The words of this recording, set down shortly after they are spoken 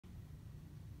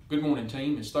Good morning,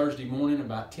 team. It's Thursday morning,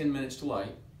 about 10 minutes to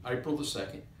late, April the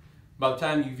 2nd. By the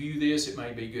time you view this, it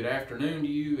may be good afternoon to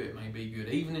you, it may be good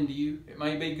evening to you, it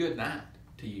may be good night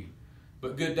to you,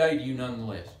 but good day to you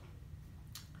nonetheless.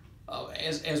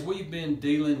 As we've been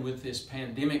dealing with this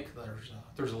pandemic,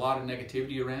 there's a lot of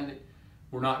negativity around it.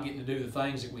 We're not getting to do the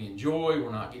things that we enjoy.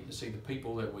 We're not getting to see the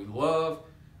people that we love.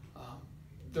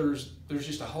 There's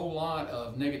just a whole lot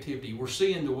of negativity. We're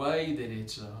seeing the way that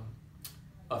it's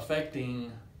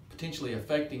potentially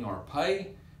affecting our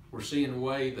pay. We're seeing the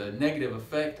way the negative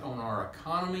effect on our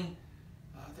economy.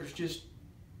 There's just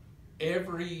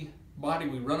everybody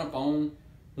we run up on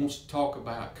wants to talk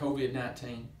about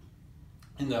COVID-19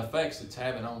 and the effects it's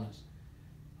having on us.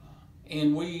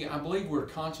 And I believe we're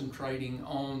concentrating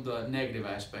on the negative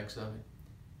aspects of it,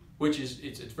 which is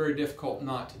it's very difficult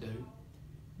not to do.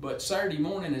 But Saturday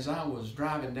morning, as I was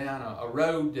driving down a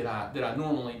road that I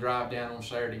normally drive down on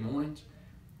Saturday mornings,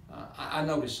 I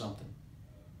noticed something.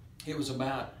 It was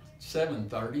about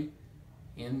 7:30,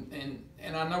 and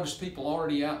I noticed people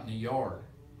already out in the yard,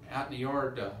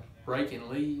 raking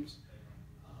leaves,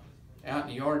 out in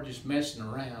the yard just messing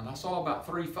around. I saw about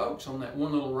 3 folks on that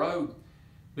one little road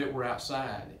that were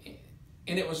outside,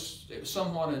 and it was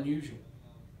somewhat unusual.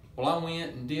 Well, I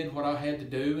went and did what I had to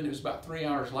do, and it was about 3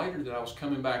 hours later that I was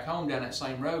coming back home down that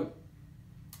same road,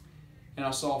 and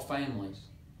I saw families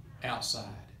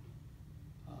outside.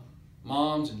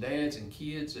 Moms and dads and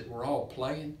kids that were all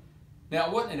playing. Now,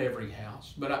 it wasn't at every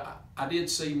house, but I did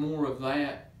see more of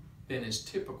that than is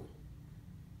typical.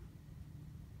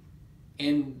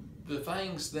 And the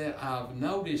things that I've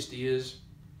noticed is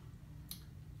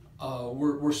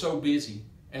we're so busy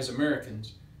as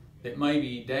Americans that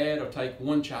maybe dad will take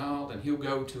one child and he'll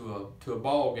go to a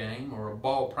ball game or a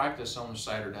ball practice on a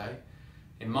Saturday,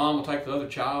 and mom will take the other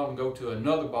child and go to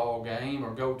another ball game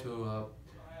or go to a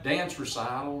dance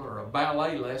recital or a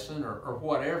ballet lesson or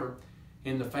whatever,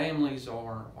 and the families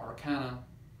are kind of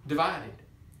divided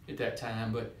at that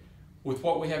time. But with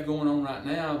what we have going on right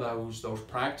now, those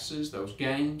practices, those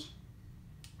games,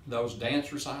 those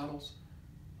dance recitals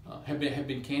have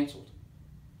been canceled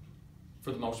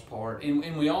for the most part.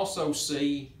 And we also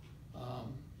see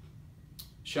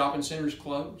shopping centers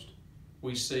closed.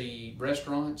 We see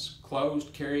restaurants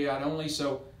closed, carry out only.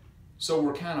 So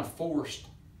we're kind of forced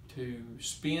to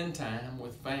spend time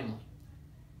with family,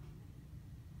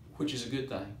 which is a good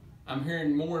thing. I'm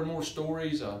hearing more and more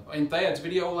stories in Thad's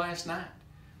video last night.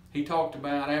 He talked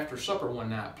about after supper one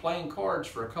night playing cards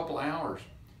for a couple hours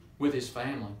with his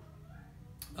family.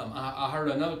 I heard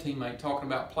another teammate talking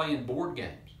about playing board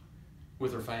games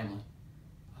with her family.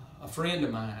 A friend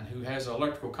of mine who has an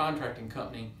electrical contracting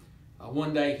company,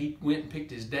 one day he went and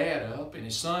picked his dad up, and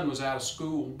his son was out of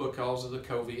school because of the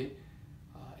COVID.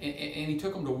 And he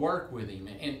took them to work with him,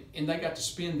 and they got to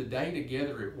spend the day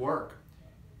together at work.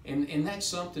 And that's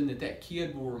something that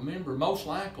kid will remember most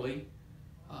likely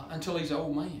until he's an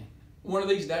old man. One of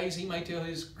these days he may tell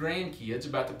his grandkids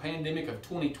about the pandemic of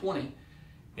 2020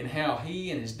 and how he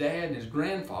and his dad and his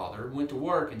grandfather went to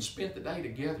work and spent the day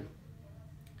together.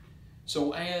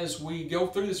 So as we go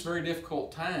through this very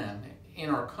difficult time in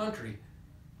our country,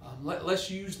 let's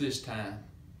use this time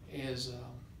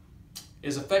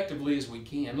as effectively as we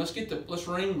can. Let's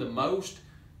wring the most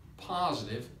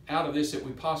positive out of this that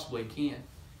we possibly can.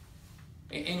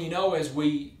 And you know, as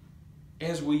we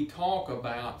talk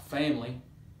about family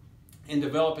and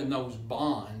developing those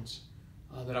bonds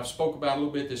that I've spoke about a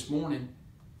little bit this morning,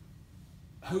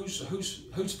 whose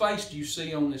face do you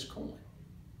see on this coin?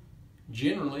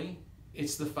 Generally,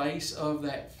 it's the face of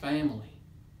that family.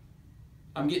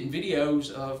 I'm getting videos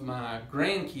of my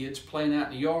grandkids playing out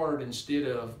in the yard instead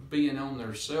of being on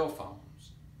their cell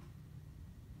phones.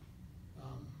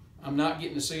 I'm not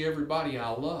getting to see everybody I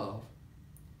love.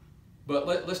 But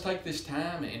let's take this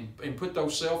time and put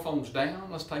those cell phones down.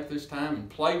 Let's take this time and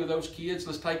play with those kids.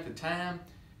 Let's take the time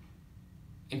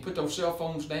and put those cell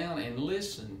phones down and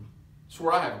listen. That's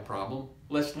where I have a problem.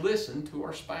 Let's listen to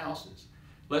our spouses.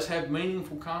 Let's have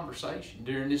meaningful conversation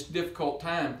during this difficult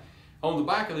time. On the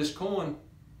back of this coin,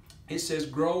 it says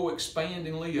grow, expand,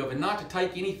 and live. And not to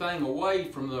take anything away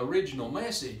from the original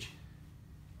message,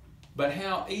 but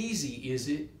how easy is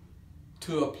it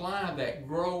to apply that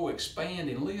grow, expand,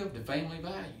 and live to family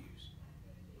values?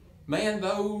 Man,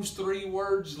 those 3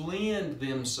 words lend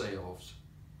themselves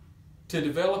to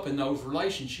developing those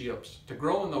relationships, to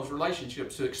growing those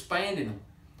relationships, to expanding them.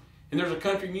 And there's a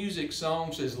country music song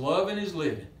that says, loving is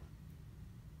living.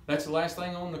 That's the last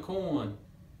thing on the coin.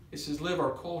 It says, live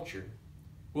our culture.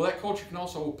 Well, that culture can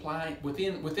also apply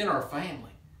within our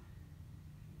family.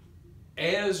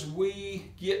 As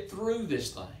we get through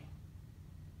this thing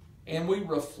and we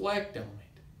reflect on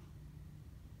it,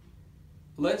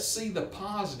 let's see the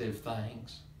positive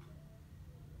things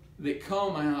that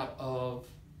come out of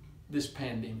this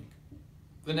pandemic.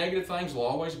 The negative things will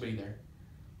always be there,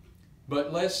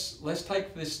 but let's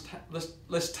take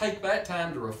that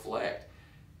time to reflect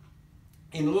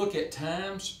and look at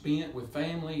time spent with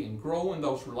family and growing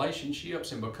those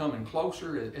relationships and becoming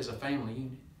closer as a family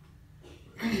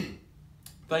unit.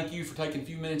 Thank you for taking a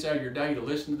few minutes out of your day to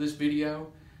listen to this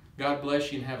video. God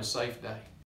bless you and have a safe day.